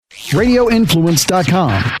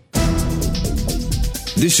RadioInfluence.com.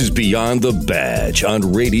 This is Beyond the Badge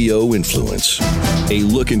on Radio Influence. A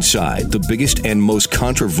look inside the biggest and most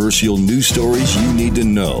controversial news stories you need to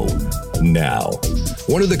know now.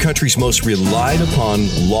 One of the country's most relied upon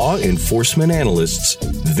law enforcement analysts,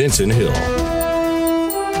 Vincent Hill.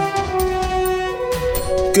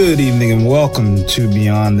 Good evening and welcome to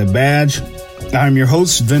Beyond the Badge. I'm your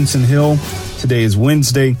host, Vincent Hill. Today is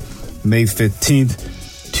Wednesday, May 15th,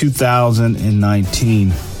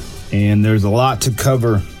 2019. And there's a lot to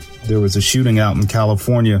cover. There was a shooting out in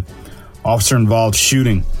California, officer-involved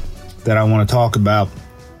shooting that I want to talk about.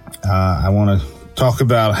 I want to talk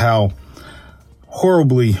about how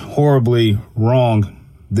horribly wrong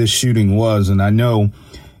this shooting was. And I know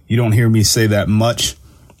you don't hear me say that much,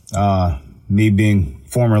 me being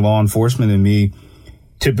former law enforcement and me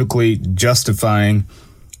typically justifying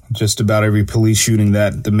just about every police shooting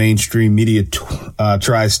that the mainstream media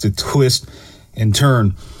tries to twist and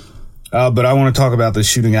turn. But I want to talk about the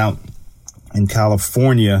shooting out in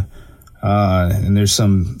California, and there's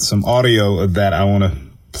some audio of that I want to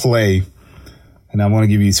play, and I want to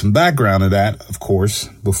give you some background of that, of course,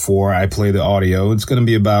 before I play the audio. It's going to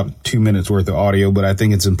be about 2 minutes worth of audio, but I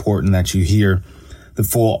think it's important that you hear the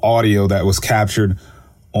full audio that was captured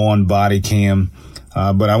on body cam.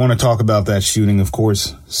 But I want to talk about that shooting. Of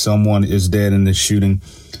course, someone is dead in this shooting.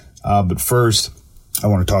 But first, I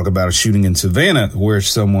want to talk about a shooting in Savannah where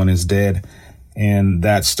someone is dead, and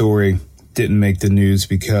that story didn't make the news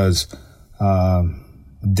because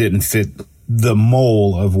it didn't fit the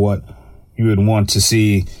mold of what you would want to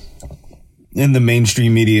see in the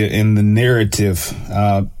mainstream media, in the narrative.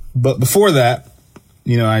 But before that,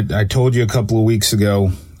 you know, I told you a couple of weeks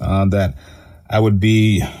ago that I would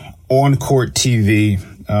be on Court TV.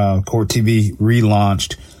 Court TV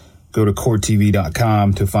relaunched. Go to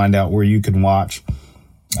courttv.com to find out where you can watch.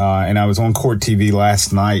 And I was on Court TV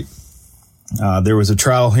last night. There was a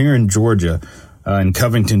trial here in Georgia, in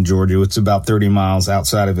Covington, Georgia. It's about 30 miles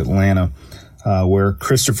outside of Atlanta, where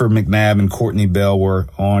Christopher McNabb and Courtney Bell were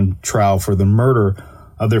on trial for the murder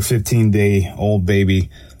of their 15-day-old baby,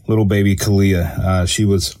 little baby Kalia. She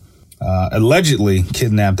was allegedly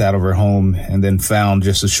kidnapped out of her home and then found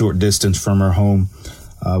just a short distance from her home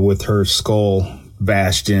with her skull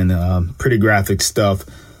bashed in. Pretty graphic stuff.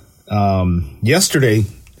 Yesterday,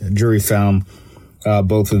 a jury found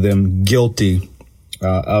both of them guilty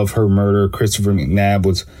of her murder. Christopher McNabb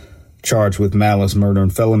was charged with malice murder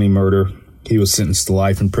and felony murder. He was sentenced to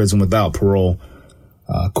life in prison without parole.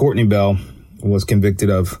 Courtney Bell was convicted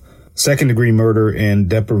of second-degree murder and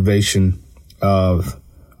deprivation of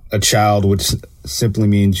a child, which simply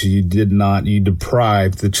means you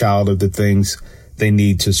deprived the child of the things they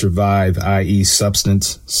need to survive, i.e.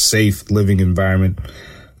 substance, safe living environment,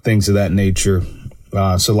 things of that nature.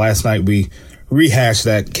 So last night we rehashed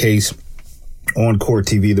that case on Court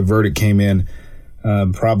TV. The verdict came in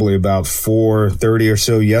probably about 4:30 or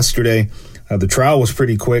so yesterday. The trial was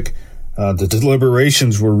pretty quick. The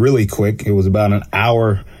deliberations were really quick. It was about an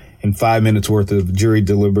hour and 5 minutes worth of jury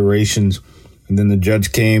deliberations. And then the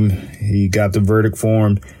judge came, he got the verdict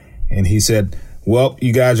form, and he said, well,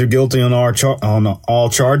 you guys are guilty on all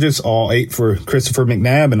charges, all 8 for Christopher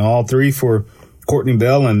McNabb and all 3 for Courtney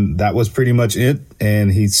Bell, and that was pretty much it.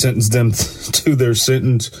 And he sentenced them to their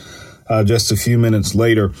sentence just a few minutes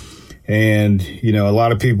later. And, you know, a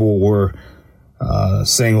lot of people were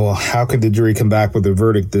saying, well, how could the jury come back with a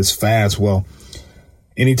verdict this fast? Well,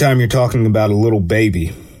 anytime you're talking about a little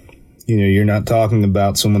baby, you know, you're not talking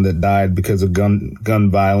about someone that died because of gun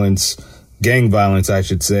violence, gang violence, I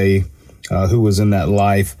should say, who was in that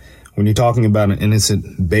life. When you're talking about an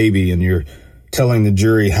innocent baby and you're telling the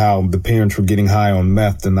jury how the parents were getting high on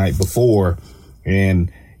meth the night before,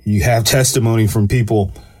 and you have testimony from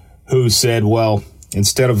people who said, well,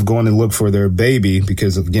 instead of going to look for their baby,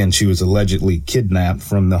 because again, she was allegedly kidnapped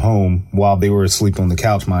from the home while they were asleep on the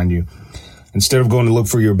couch, mind you, instead of going to look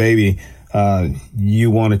for your baby, you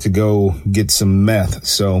wanted to go get some meth.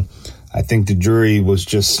 So I think the jury was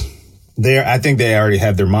just there. I think they already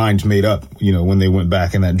had their minds made up, you know, when they went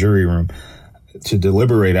back in that jury room to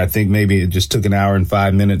deliberate. I think maybe it just took an hour and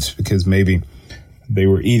 5 minutes because maybe they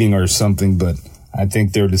were eating or something, but I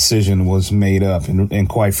think their decision was made up. And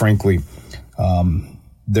quite frankly,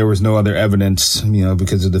 there was no other evidence, you know,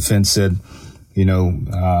 because the defense said, you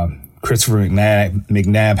know, Christopher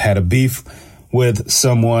McNabb had a beef with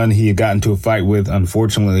someone he had gotten into a fight with.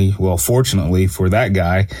 Unfortunately, well, fortunately for that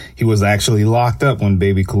guy, he was actually locked up when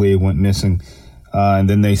baby Kalia went missing. And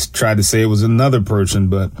then they tried to say it was another person,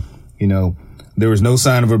 but, you know, there was no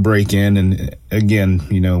sign of a break-in. And again,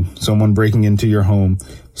 you know, someone breaking into your home,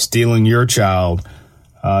 stealing your child,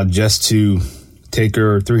 just to take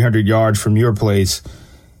her 300 yards from your place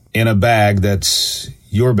in a bag that's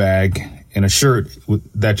your bag, in a shirt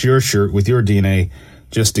that's your shirt with your DNA,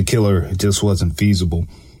 just to kill her. It just wasn't feasible.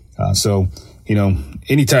 So,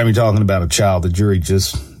 anytime you're talking about a child, the jury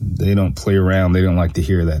they don't play around. They don't like to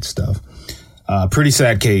hear that stuff. Pretty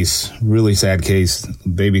sad case, really sad case.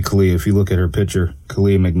 Baby Kalia, if you look at her picture,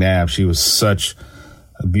 Kalia McNabb, she was such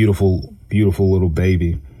a beautiful, beautiful little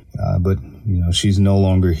baby. But she's no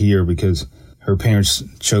longer here because her parents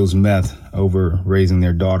chose meth over raising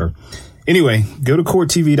their daughter. Anyway, go to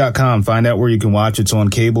courttv.com, find out where you can watch. It's on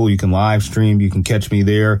cable. You can live stream. You can catch me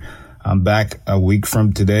there. I'm back a week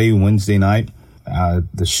from today, Wednesday night.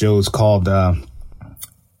 The show is called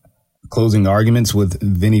Closing Arguments with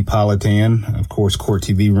Vinnie Politan. Of course, Court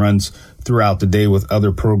TV runs throughout the day with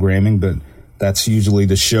other programming, but that's usually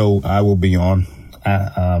the show I will be on,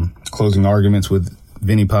 Closing Arguments with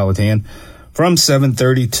Vinnie Politan, from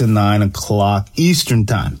 7:30 to 9 o'clock Eastern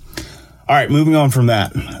time. All right, moving on from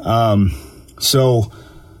that. So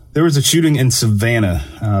there was a shooting in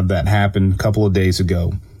Savannah that happened a couple of days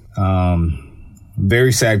ago.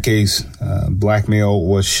 Very sad case. Black male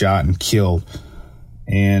was shot and killed.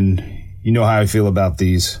 And you know how I feel about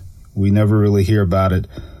these. We never really hear about it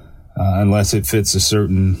unless it fits a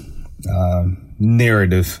certain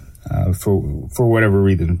narrative for whatever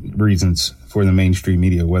reasons for the mainstream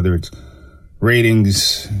media, whether it's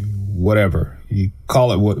ratings, whatever. You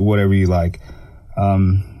call it whatever you like.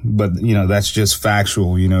 But, that's just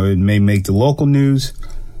factual. It may make the local news,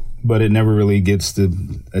 but it never really gets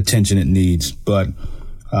the attention it needs. But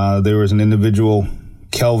there was an individual,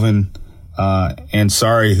 Kelvin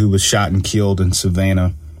Ansari, who was shot and killed in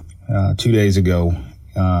Savannah 2 days ago.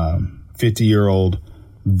 50-year-old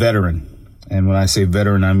veteran. And when I say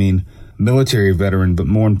veteran, I mean military veteran. But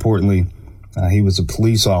more importantly, he was a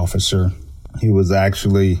police officer. He was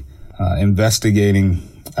actually investigating,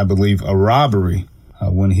 I believe, a robbery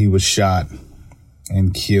when he was shot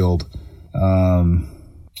and killed.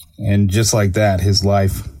 And just like that, his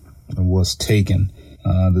life was taken.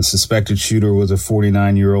 The suspected shooter was a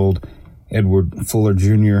 49-year-old Edward Fuller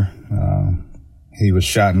Jr. He was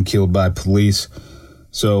shot and killed by police.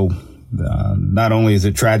 So not only is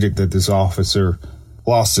it tragic that this officer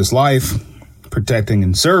lost his life protecting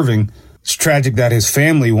and serving, it's tragic that his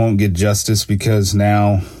family won't get justice because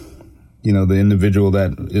now, the individual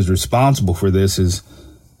that is responsible for this is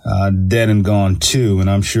dead and gone too. And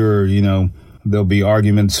I'm sure, there'll be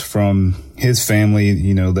arguments from his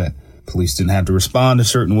family, that police didn't have to respond a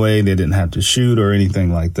certain way. They didn't have to shoot or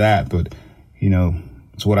anything like that. But,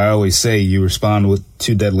 it's what I always say. You respond with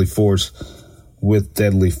deadly force.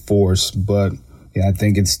 But yeah, I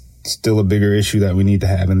think it's still a bigger issue that we need to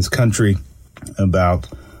have in this country about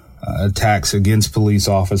attacks against police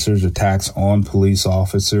officers, attacks on police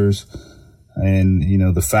officers. And,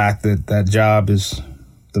 the fact that that job is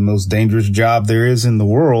the most dangerous job there is in the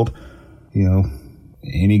world,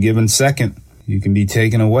 any given second you can be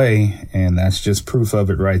taken away. And that's just proof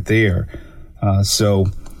of it right there. So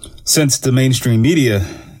since the mainstream media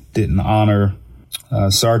didn't honor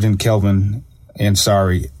Sergeant Kelvin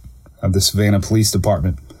Ansari of the Savannah Police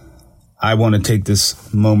Department, I want to take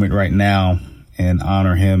this moment right now and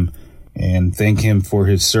honor him and thank him for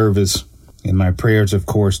his service. And my prayers, of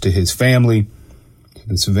course, to his family, to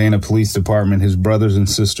the Savannah Police Department, his brothers and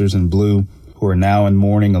sisters in blue who are now in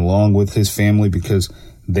mourning along with his family because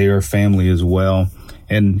they are family as well.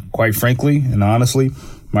 And quite frankly and honestly,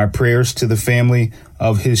 my prayers to the family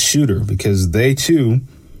of his shooter because they too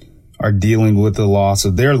are dealing with the loss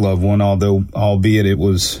of their loved one, albeit it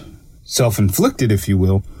was self-inflicted, if you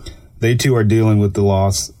will. They too are dealing with the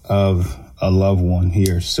loss of a loved one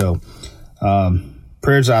here. So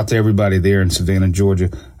prayers out to everybody there in Savannah, Georgia.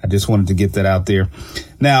 I just wanted to get that out there.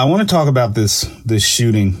 Now, I want to talk about this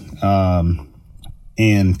shooting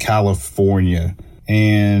in California.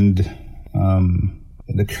 And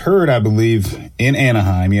it occurred, I believe, in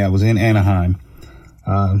Anaheim. Yeah, it was in Anaheim.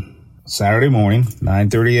 Saturday morning,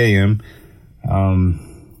 9:30 a.m.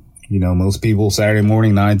 Most people Saturday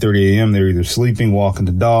morning, 9:30 a.m., they're either sleeping, walking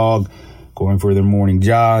the dog, going for their morning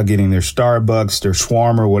jog, getting their Starbucks, their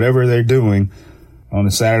shawarma, whatever they're doing on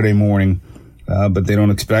a Saturday morning. But they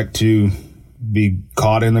don't expect to be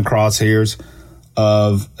caught in the crosshairs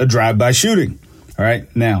of a drive-by shooting. All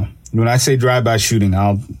right. Now, when I say drive-by shooting,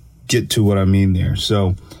 I'll get to what I mean there.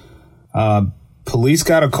 So police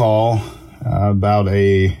got a call about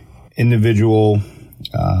a individual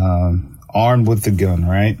armed with the gun,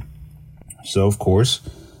 right? So, of course,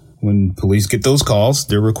 when police get those calls,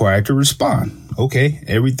 they're required to respond. Okay,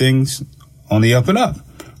 everything's on the up and up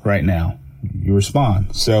right now. You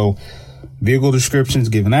respond. So Vehicle descriptions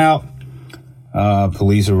given out.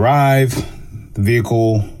 Police arrive.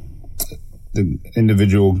 The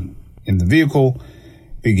individual in the vehicle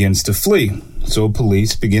begins to flee. So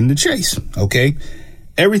police begin the chase. Okay.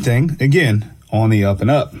 Everything, again, on the up and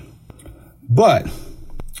up. But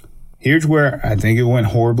here's where I think it went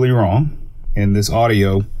horribly wrong. In this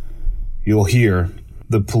audio, you'll hear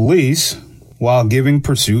the police, while giving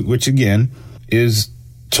pursuit, which again is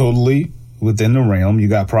totally within the realm. You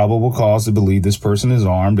got probable cause to believe this person is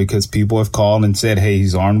armed because people have called and said, hey,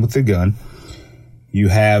 he's armed with a gun. You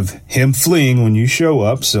have him fleeing when you show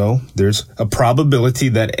up. So there's a probability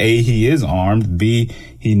that A, he is armed. B,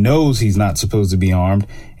 he knows he's not supposed to be armed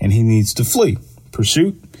and he needs to flee.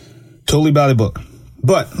 Pursuit, totally by the book.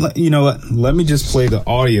 But you know what? Let me just play the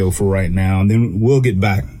audio for right now and then we'll get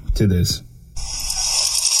back to this.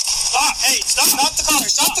 Stop! Hey, stop the car!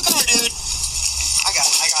 Stop the car, dude! I got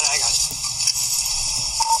it.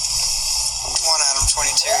 1 Adam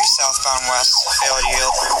 22, southbound west, failed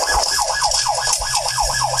yield. He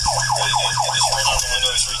just rolled out the window,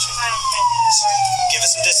 he's reaching. Give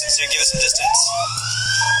us some distance, dude, give us some distance.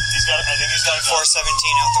 I think he's got a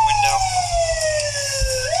 417 out the window.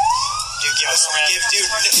 Dude, give us some, dude.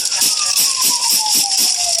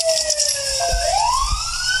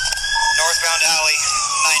 Northbound alley,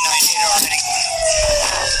 998 already.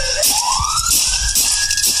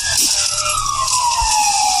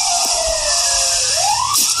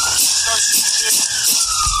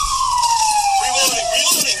 Reloading,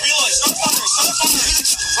 start firing.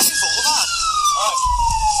 Rifle, hold on. Alright.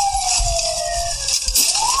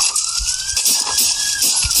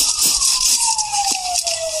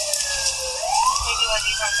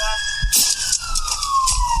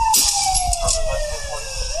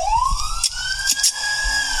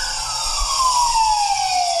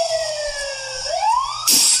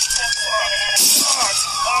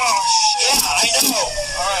 I know.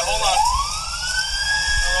 Alright, hold on.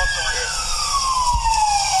 We're up over here.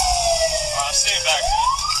 Alright, I'm staying back, dude.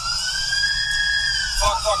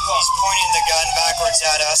 Fuck. He's pointing the gun backwards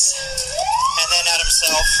at us, and then at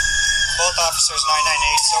himself. Both officers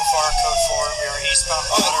 998 so far, code 4. We are eastbound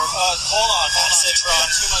water. Hold on. Citron.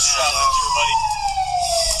 Too much traffic here, buddy.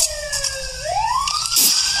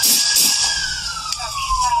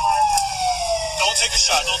 Don't take a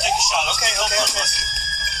shot. Okay.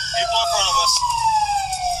 People in front of us.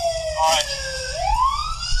 Alright.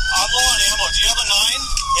 I'm low on ammo. Do you have a 9?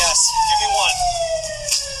 Yes. Give me 1.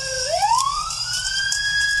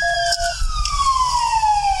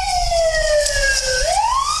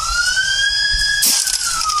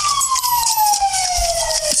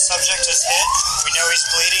 Subject is hit. We know he's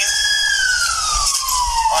bleeding.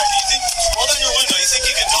 Alright, do you think, roll down your window, you think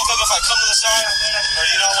you can dump him if I come to the side? Or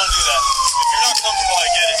do you not want to do that? If you're not comfortable, I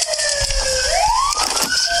get it.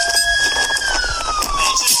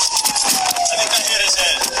 I think I hit his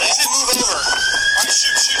head. Nathan, move over. Alright,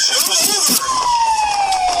 shoot. Move over.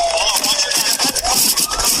 Hold on, watch your hand.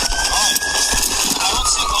 Alright. I don't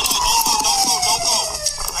see, don't go.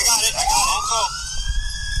 I got it. Don't go.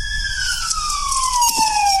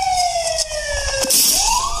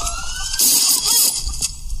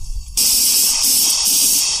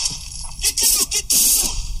 Get down. Shoot.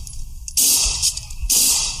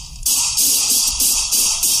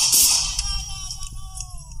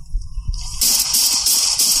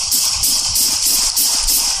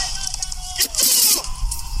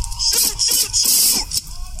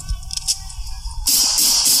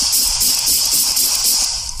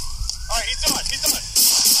 Alright, he's done.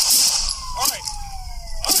 Alright.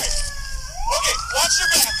 Okay, watch your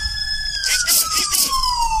back. He's good.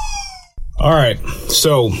 All right.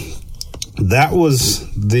 So that was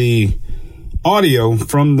the audio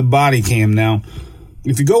from the body cam. Now,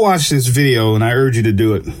 if you go watch this video, and I urge you to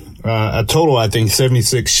do it, a total, I think,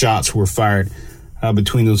 76 shots were fired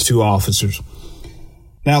between those two officers.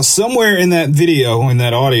 Now, somewhere in that video, in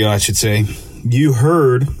that audio, I should say, you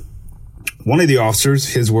heard one of the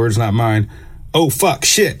officers, his words, not mine, "Oh, fuck,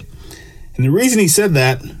 shit." And the reason he said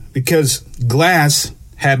that, because glass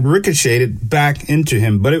had ricocheted back into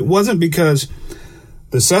him, but it wasn't because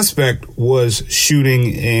the suspect was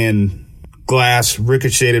shooting and glass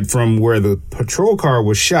ricocheted from where the patrol car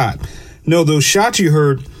was shot. No, those shots you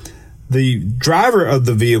heard, the driver of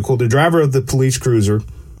the vehicle, the driver of the police cruiser,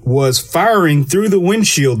 was firing through the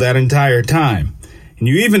windshield that entire time. And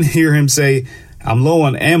you even hear him say, "I'm low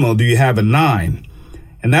on ammo. Do you have a 9?"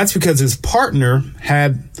 And that's because his partner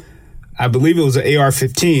had, I believe it was an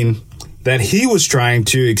AR-15, that he was trying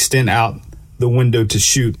to extend out the window to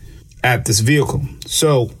shoot at this vehicle.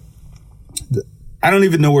 So I don't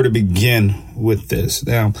even know where to begin with this.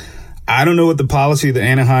 Now, I don't know what the policy of the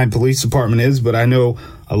Anaheim Police Department is, but I know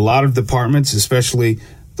a lot of departments, especially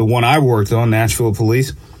the one I worked on, Nashville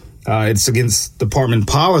Police, it's against department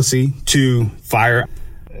policy to fire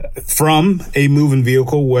from a moving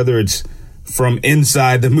vehicle, whether it's from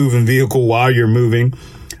inside the moving vehicle while you're moving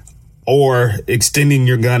or extending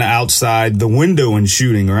your gun outside the window and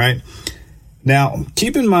shooting, right? Now,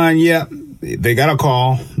 keep in mind, they got a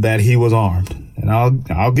call that he was armed, and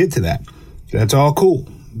I'll get to that. That's all cool.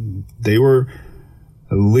 They were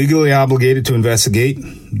legally obligated to investigate.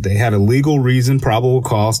 They had a legal reason, probable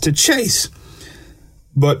cause to chase.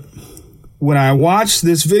 But when I watched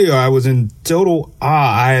this video, I was in total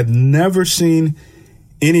awe. I had never seen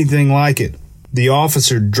anything like it. The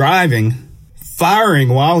officer driving, firing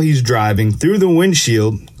while he's driving through the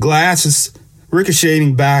windshield, glasses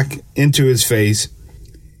ricocheting back into his face.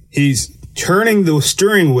 He's turning the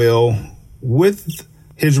steering wheel with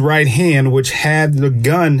his right hand, which had the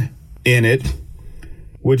gun in it,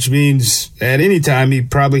 which means at any time he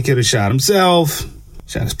probably could have shot himself,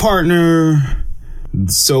 shot his partner.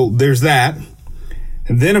 So there's that.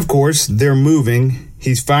 And then, of course, they're moving.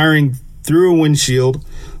 He's firing through a windshield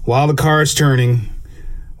while the car is turning,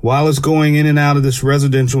 while it's going in and out of this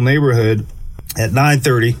residential neighborhood at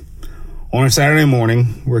 9:30 on a Saturday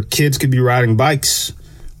morning where kids could be riding bikes,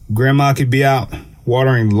 grandma could be out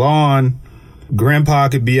watering the lawn, grandpa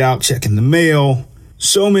could be out checking the mail,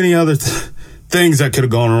 so many other things that could have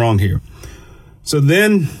gone wrong here. So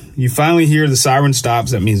then you finally hear the siren stops.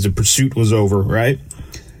 That means the pursuit was over, right?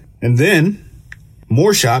 And then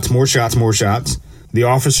more shots. The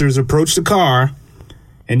officers approach the car,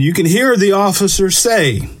 and you can hear the officer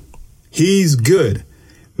say, "He's good,"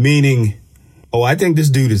 meaning, "Oh, I think this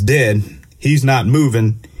dude is dead. He's not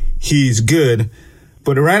moving. He's good."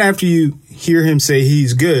 But right after you hear him say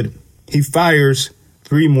he's good, he fires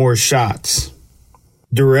 3 more shots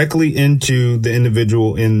directly into the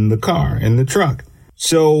individual in the car, in the truck.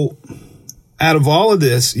 So out of all of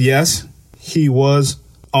this, yes, he was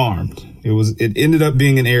armed. It ended up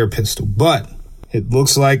being an air pistol, but it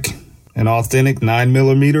looks like an authentic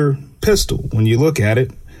 9mm pistol when you look at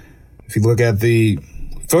it. If you look at the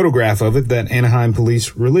photograph of it that Anaheim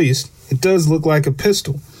police released, it does look like a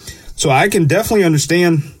pistol. So I can definitely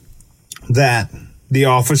understand that the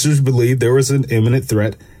officers believed there was an imminent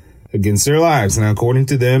threat against their lives. Now, according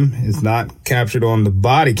to them, it's not captured on the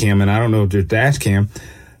body cam, and I don't know if there's dash cam.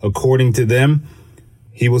 According to them,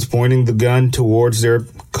 he was pointing the gun towards their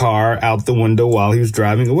car out the window while he was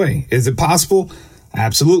driving away. Is it possible?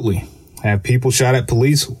 Absolutely. Have people shot at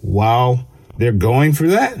police while they're going for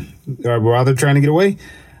that? Or while they're trying to get away?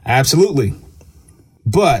 Absolutely.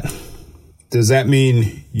 But does that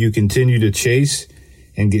mean you continue to chase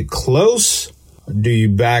and get close? Or do you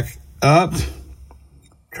back up?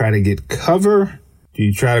 Try to get cover? Do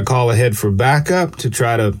you try to call ahead for backup to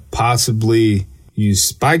try to possibly use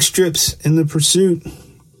spike strips in the pursuit?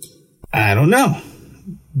 I don't know.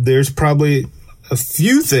 There's probably a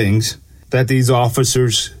few things that these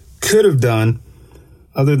officers could have done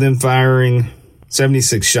other than firing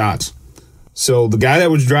 76 shots. So the guy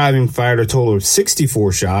that was driving fired a total of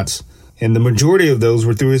 64 shots, and the majority of those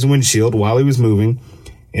were through his windshield while he was moving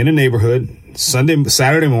in a neighborhood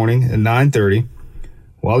Saturday morning at 9:30.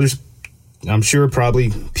 While there's, I'm sure,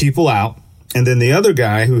 probably people out. And then the other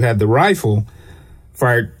guy who had the rifle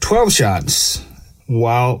fired 12 shots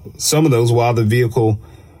while the vehicle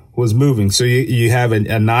was moving. So you have a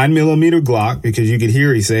 9mm Glock, because you could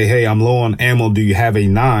hear he say, "Hey, I'm low on ammo. Do you have a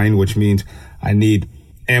 9?" Which means I need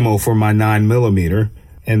ammo for my 9mm.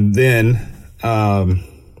 And then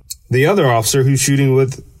the other officer who's shooting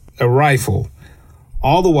with a rifle,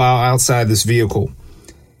 all the while outside this vehicle.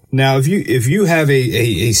 Now, if you have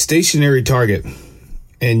a stationary target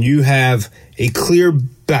and you have a clear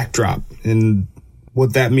backdrop, and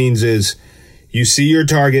what that means is you see your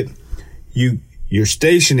target, you're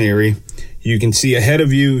stationary, you can see ahead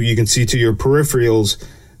of you, you can see to your peripherals,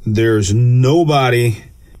 there's nobody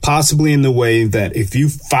possibly in the way that if you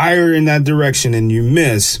fire in that direction and you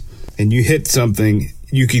miss and you hit something,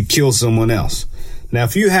 you could kill someone else. Now,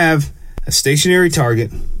 if you have a stationary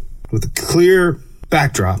target with a clear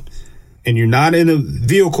backdrop and you're not in a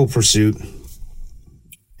vehicle pursuit,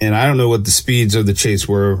 and I don't know what the speeds of the chase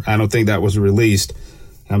were, I don't think that was released.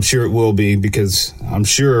 I'm sure it will be, because I'm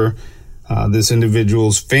sure this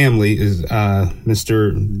individual's family is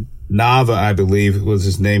Mr. Nava, I believe was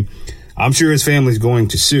his name. I'm sure his family's going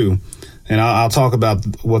to sue, and I'll talk about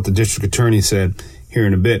what the district attorney said here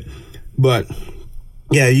in a bit. But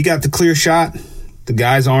yeah, you got the clear shot. The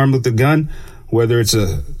guy's armed with the gun, whether it's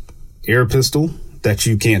a air pistol, that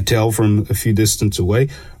you can't tell from a few distance away,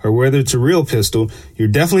 or whether it's a real pistol, you're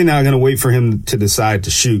definitely not going to wait for him to decide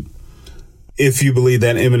to shoot. If you believe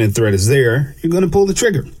that imminent threat is there, you're going to pull the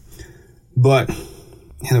trigger. But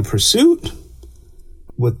in a pursuit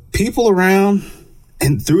with people around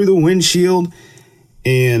and through the windshield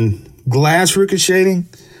and glass ricocheting.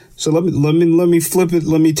 So let me flip it.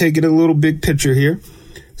 Let me take it a little big picture here.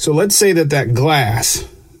 So let's say that glass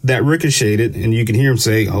that ricocheted, and you can hear him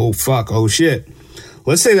say, "Oh, fuck. Oh, shit."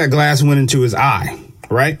 Let's say that glass went into his eye,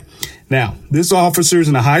 right? Now, this officer's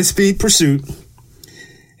in a high-speed pursuit,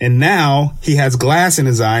 and now he has glass in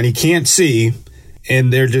his eye, and he can't see,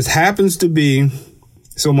 and there just happens to be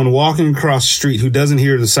someone walking across the street who doesn't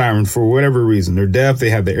hear the siren for whatever reason. They're deaf, they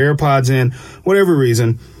have their AirPods in, whatever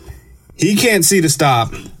reason. He can't see to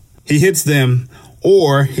stop. He hits them,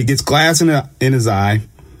 or he gets glass in his eye.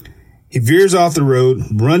 He veers off the road,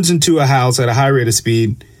 runs into a house at a high rate of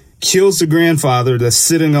speed, kills the grandfather that's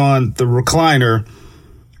sitting on the recliner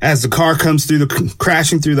as the car comes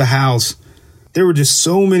crashing through the house. There were just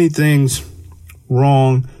so many things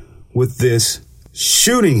wrong with this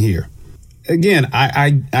shooting here. Again,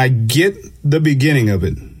 I get the beginning of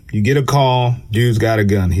it. You get a call, dude's got a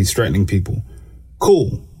gun, he's threatening people.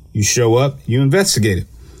 Cool. You show up, you investigate it.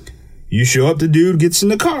 You show up, the dude gets in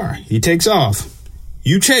the car, he takes off.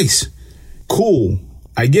 You chase. Cool.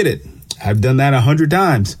 I get it. I've done that 100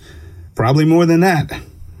 times. Probably more than that.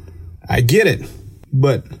 I get it.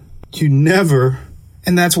 But you never,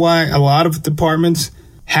 and that's why a lot of departments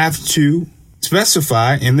have to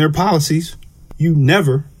specify in their policies, you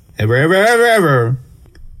never, ever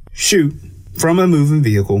shoot from a moving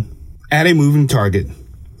vehicle at a moving target,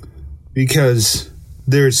 because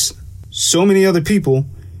there's so many other people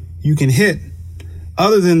you can hit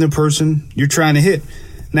other than the person you're trying to hit.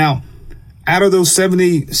 Now, out of those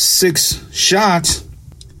 76 shots,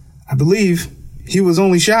 I believe he was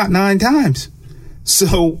only shot 9 times.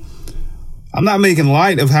 So I'm not making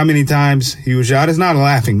light of how many times he was shot. It's not a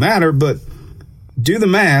laughing matter, but do the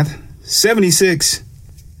math. 76,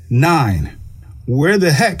 9. Where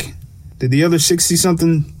the heck did the other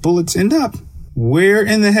 60-something bullets end up? Where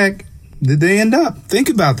in the heck did they end up? Think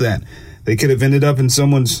about that. They could have ended up in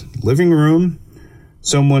someone's living room,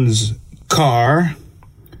 someone's car,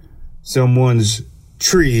 someone's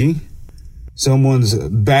tree, someone's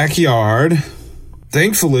backyard.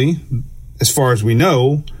 Thankfully, as far as we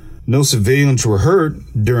know, no civilians were hurt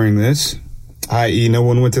during this, i.e. no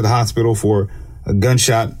one went to the hospital for a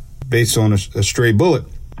gunshot based on a stray bullet.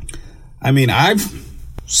 I mean, I've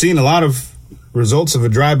seen a lot of results of a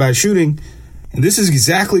drive-by shooting, and this is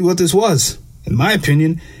exactly what this was. In my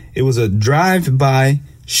opinion, it was a drive-by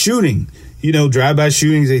shooting. You know, drive-by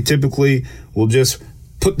shootings, they typically will just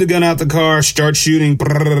put the gun out the car, start shooting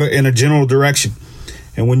in a general direction.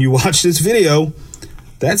 And when you watch this video,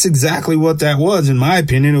 that's exactly what that was. In my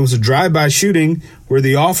opinion, it was a drive-by shooting where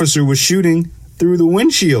the officer was shooting through the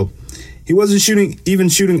windshield. He wasn't even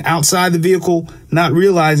shooting outside the vehicle, not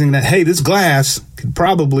realizing that, hey, this glass could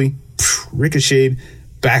probably ricochet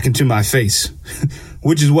back into my face,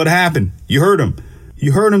 which is what happened. You heard him.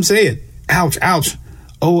 You heard him say it. Ouch, ouch.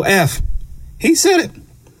 OF. He said it.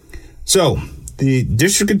 So the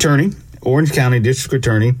district attorney, Orange County District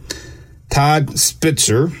Attorney, Todd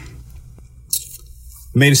Spitzer,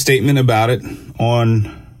 made a statement about it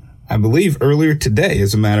on, I believe, earlier today,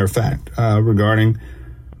 as a matter of fact, regarding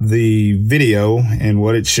the video and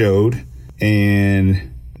what it showed.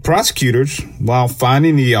 And prosecutors, while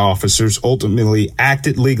finding the officers, ultimately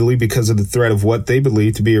acted legally because of the threat of what they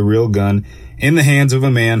believe to be a real gun in the hands of a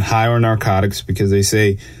man high on narcotics, because they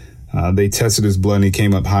say they tested his blood and he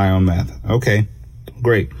came up high on meth. Okay,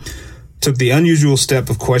 great. Took the unusual step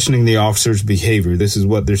of questioning the officer's behavior. This is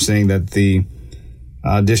what they're saying that the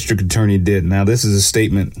district attorney did. Now, this is a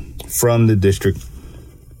statement from the district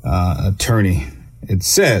attorney. It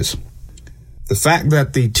says, the fact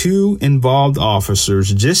that the 2 involved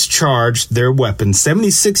officers discharged their weapon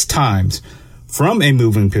 76 times from a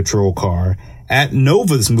moving patrol car at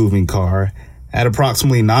Nova's moving car at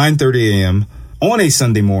approximately 9:30 a.m. on a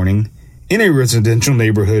Sunday morning in a residential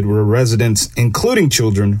neighborhood where residents, including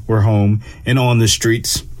children, were home and on the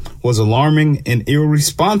streets was alarming and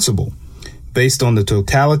irresponsible based on the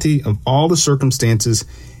totality of all the circumstances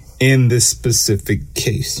in this specific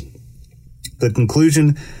case. The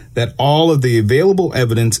conclusion that all of the available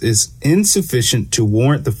evidence is insufficient to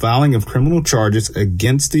warrant the filing of criminal charges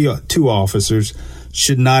against the 2 officers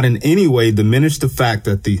should not in any way diminish the fact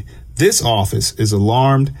that this office is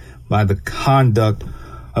alarmed by the conduct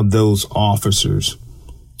of those officers.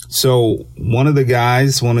 So one of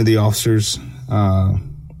the officers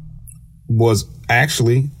was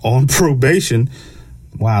actually on probation.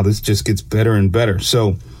 Wow, this just gets better and better.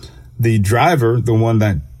 So the driver, the one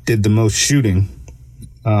that did the most shooting,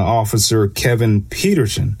 Officer Kevin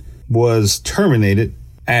Peterson, was terminated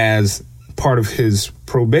as part of his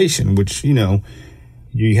probation, which, you know,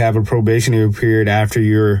 you have a probationary period after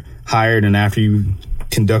you're hired and after you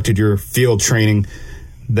conducted your field training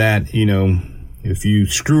that, you know, if you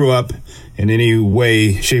screw up in any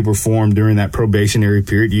way, shape, or form during that probationary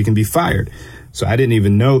period, you can be fired. So I didn't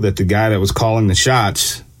even know that the guy that was calling the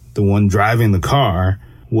shots, the one driving the car,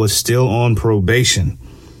 was still on probation.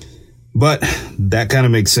 But that kind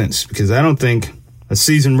of makes sense, because I don't think a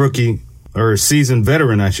seasoned rookie, or a seasoned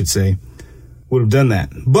veteran, I should say, would have done that.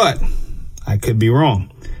 But I could be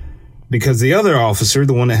wrong, because the other officer,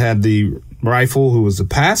 the one that had the rifle, who was the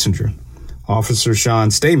passenger, Officer Sean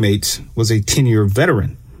Staymates, was a 10-year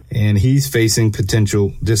veteran, and he's facing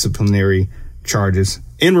potential disciplinary charges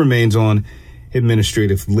and remains on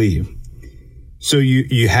administrative leave. So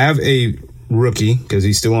you have a rookie, because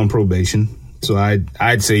he's still on probation. So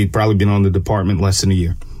I'd say he'd probably been on the department less than a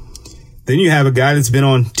year. Then you have a guy that's been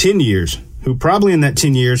on 10 years, who probably in that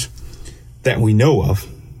 10 years that we know of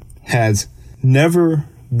has never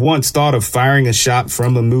once thought of firing a shot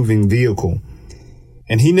from a moving vehicle.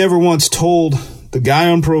 And he never once told the guy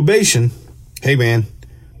on probation, hey man,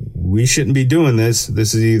 we shouldn't be doing this.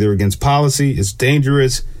 This is either against policy, it's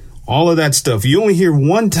dangerous, all of that stuff. You only hear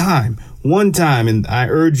one time, and I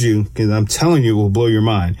urge you, because I'm telling you, it will blow your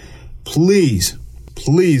mind. Please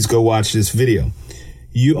go watch this video.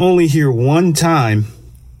 You only hear one time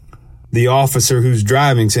the officer who's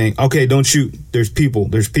driving saying, okay, don't shoot. There's people.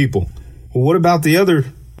 Well, what about the other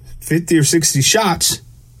 50 or 60 shots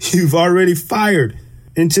you've already fired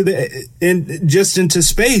into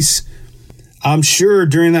space? I'm sure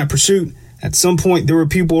during that pursuit, at some point, there were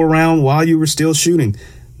people around while you were still shooting.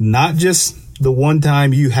 Not just the one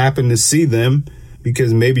time you happened to see them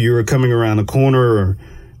because maybe you were coming around a corner, or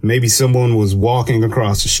maybe someone was walking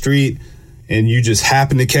across the street and you just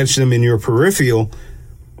happened to catch them in your peripheral.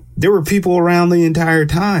 There were people around the entire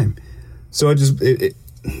time. So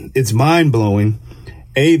it's mind blowing,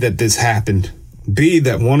 A, that this happened, B,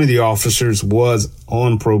 that one of the officers was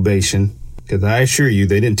on probation, because I assure you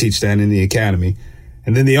they didn't teach that in the academy.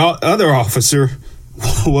 And then the other officer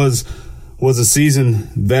was a seasoned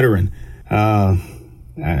veteran. I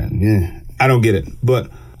don't get it,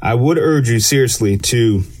 but I would urge you seriously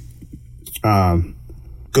to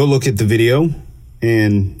go look at the video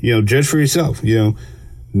and, you know, judge for yourself. You know,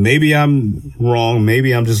 maybe I'm wrong.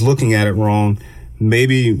 Maybe I'm just looking at it wrong.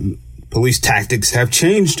 Maybe police tactics have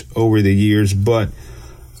changed over the years, but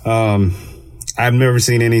I've never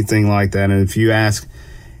seen anything like that. And if you ask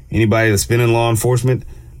anybody that's been in law enforcement,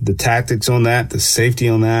 the tactics on that, the safety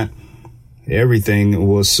on that, everything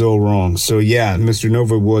was so wrong. So yeah, Mr.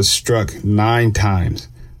 Nova was struck 9 times.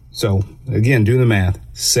 So again, do the math.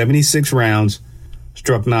 76 rounds,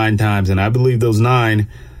 struck 9 times. And I believe those 9,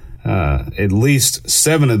 at least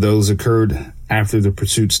 7 of those occurred after the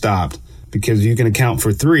pursuit stopped, because you can account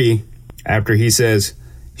for 3 after he says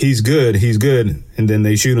he's good. And then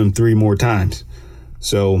they shoot him 3 more times.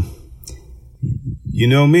 So, you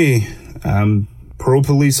know me, I'm pro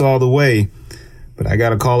police all the way, but I got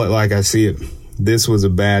to call it like I see it. This was a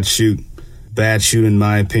bad shoot in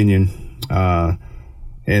my opinion.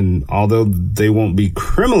 And although they won't be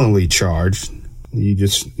criminally charged,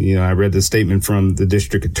 I read the statement from the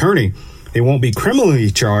district attorney. They won't be criminally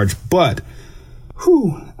charged, but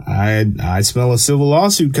I smell a civil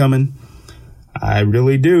lawsuit coming. I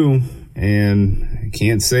really do. And I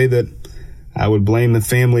can't say that I would blame the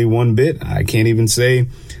family one bit. I can't even say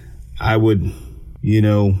I would,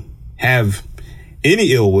 have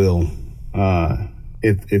any ill will,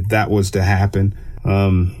 if that was to happen.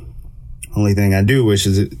 Only thing I do wish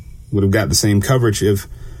is it would have got the same coverage if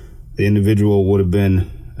the individual would have been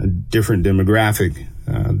a different demographic.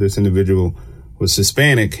 This individual was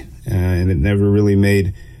Hispanic, and it never really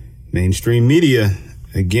made mainstream media.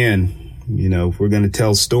 Again, if we're going to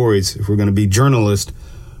tell stories, if we're going to be journalists,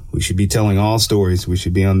 we should be telling all stories. We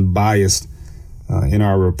should be unbiased in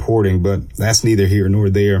our reporting, but that's neither here nor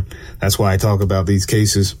there. That's why I talk about these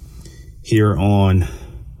cases here on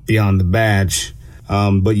Beyond the Badge.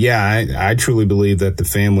 But yeah, I truly believe that the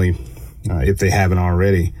family, if they haven't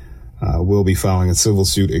already, will be filing a civil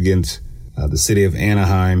suit against the city of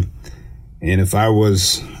Anaheim. And if I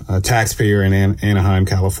was a taxpayer in Anaheim,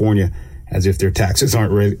 California, as if their taxes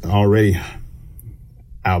aren't already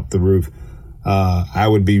out the roof, I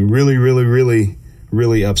would be really, really, really,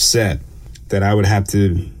 really upset that I would have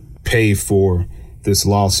to pay for this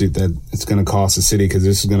lawsuit that it's going to cost the city, because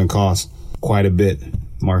this is going to cost quite a bit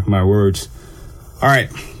Mark my words. All right.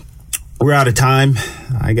 We're out of time.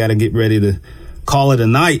 I got to get ready to call it a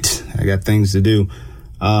night. I got things to do,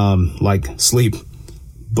 like sleep.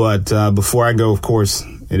 But before I go, of course,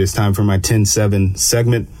 it is time for my 10-7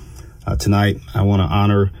 segment. Tonight, I want to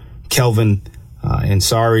honor Kelvin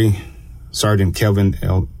Ansari. Sergeant Kelvin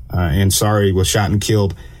Ansari was shot and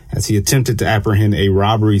killed as he attempted to apprehend a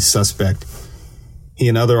robbery suspect. He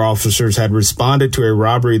and other officers had responded to a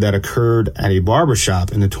robbery that occurred at a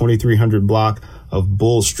barbershop in the 2300 block of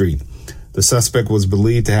Bull Street. The suspect was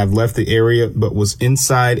believed to have left the area but was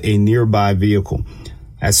inside a nearby vehicle.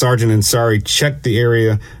 As Sergeant Ansari checked the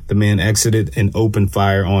area, the man exited and opened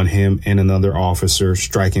fire on him and another officer,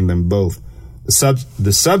 striking them both.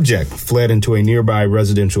 The subject fled into a nearby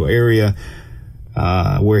residential area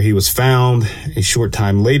where he was found a short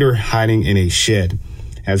time later hiding in a shed.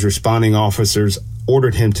 As responding officers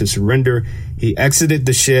ordered him to surrender, he exited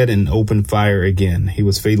the shed and opened fire again. He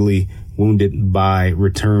was fatally wounded by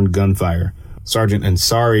return gunfire. Sergeant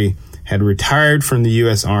Ansari had retired from the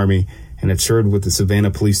U.S. Army and had served with the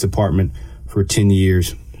Savannah Police Department for 10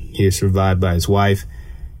 years. He is survived by his wife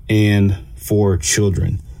and 4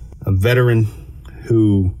 children. A veteran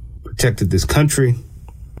who protected this country,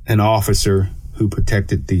 an officer who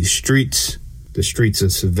protected the streets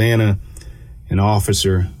of Savannah, an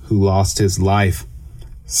officer who lost his life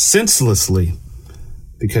senselessly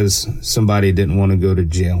because somebody didn't want to go to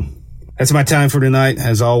jail. That's my time for tonight.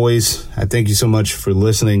 As always, I thank you so much for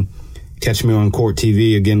listening. Catch me on Court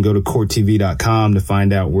TV. Again, go to courttv.com to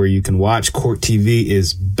find out where you can watch. Court TV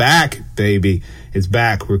is back, baby. It's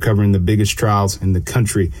back. We're covering the biggest trials in the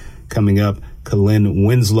country coming up. Kalen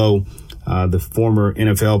Winslow, the former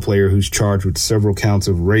NFL player who's charged with several counts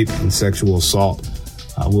of rape and sexual assault.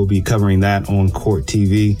 We'll be covering that on Court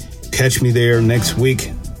TV. Catch me there next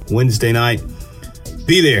week, Wednesday night.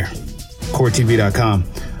 Be there. courttv.com.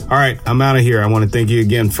 All right, I'm out of here. I want to thank you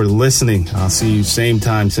again for listening. I'll see you same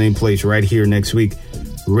time, same place right here next week.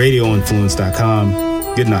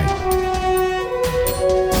 RadioInfluence.com. Good night.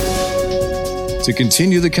 To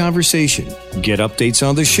continue the conversation, get updates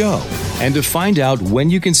on the show, and to find out when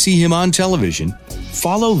you can see him on television,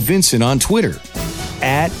 follow Vincent on Twitter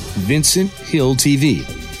at Vincent Hill TV.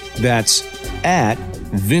 That's at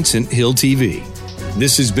Vincent Hill TV.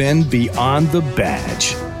 This has been Beyond the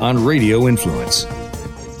Badge on Radio Influence.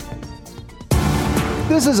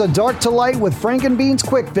 This is A Dark to Light with Frank and Beans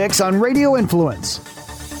Quick Fix on Radio Influence.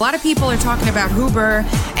 A lot of people are talking about Huber,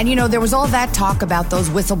 and there was all that talk about those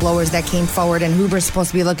whistleblowers that came forward, and Huber's supposed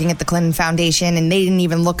to be looking at the Clinton Foundation, and they didn't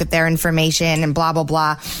even look at their information, and blah, blah,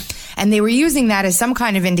 blah. And they were using that as some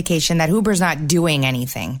kind of indication that Huber's not doing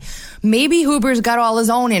anything. Maybe Huber's got all his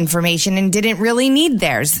own information and didn't really need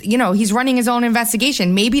theirs. He's running his own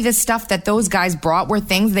investigation. Maybe the stuff that those guys brought were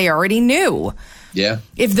things they already knew. Yeah.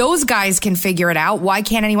 If those guys can figure it out, why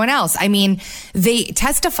can't anyone else? I mean, they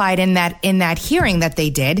testified in that hearing that they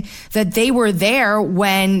did that they were there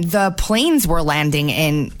when the planes were landing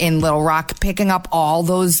in Little Rock, picking up all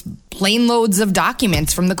those plane loads of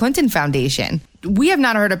documents from the Clinton Foundation. We have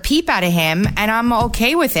not heard a peep out of him, and I'm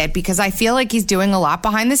okay with it because I feel like he's doing a lot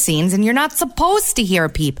behind the scenes, and you're not supposed to hear a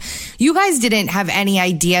peep. You guys didn't have any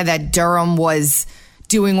idea that Durham was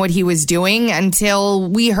doing what he was doing until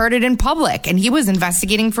we heard it in public, and he was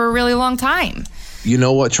investigating for a really long time. You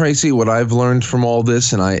know what, Tracy? What I've learned from all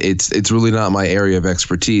this, and it's really not my area of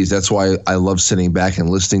expertise. That's why I love sitting back and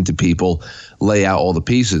listening to people lay out all the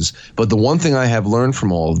pieces. But the one thing I have learned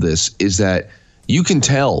from all of this is that you can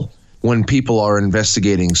tell when people are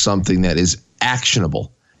investigating something that is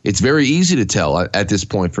actionable. It's very easy to tell at this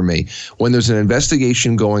point for me when there's an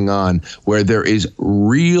investigation going on where there is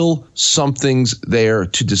real somethings there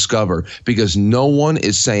to discover because no one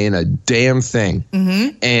is saying a damn thing.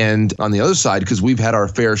 Mm-hmm. And on the other side, because we've had our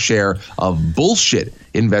fair share of bullshit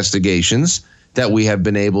investigations that we have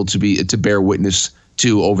been able to bear witness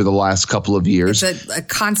to over the last couple of years. It's a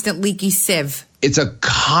constant leaky sieve. It's a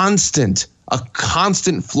constant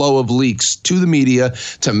flow of leaks to the media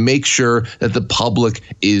to make sure that the public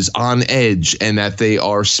is on edge and that they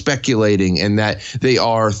are speculating and that they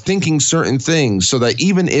are thinking certain things so that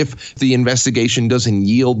even if the investigation doesn't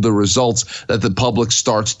yield the results that the public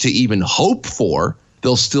starts to even hope for,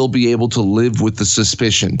 they'll still be able to live with the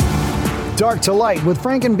suspicion. Dark to Light with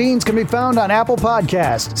Frank and Beans can be found on Apple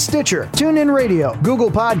Podcasts, Stitcher, TuneIn Radio, Google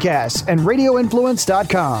Podcasts, and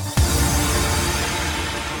RadioInfluence.com.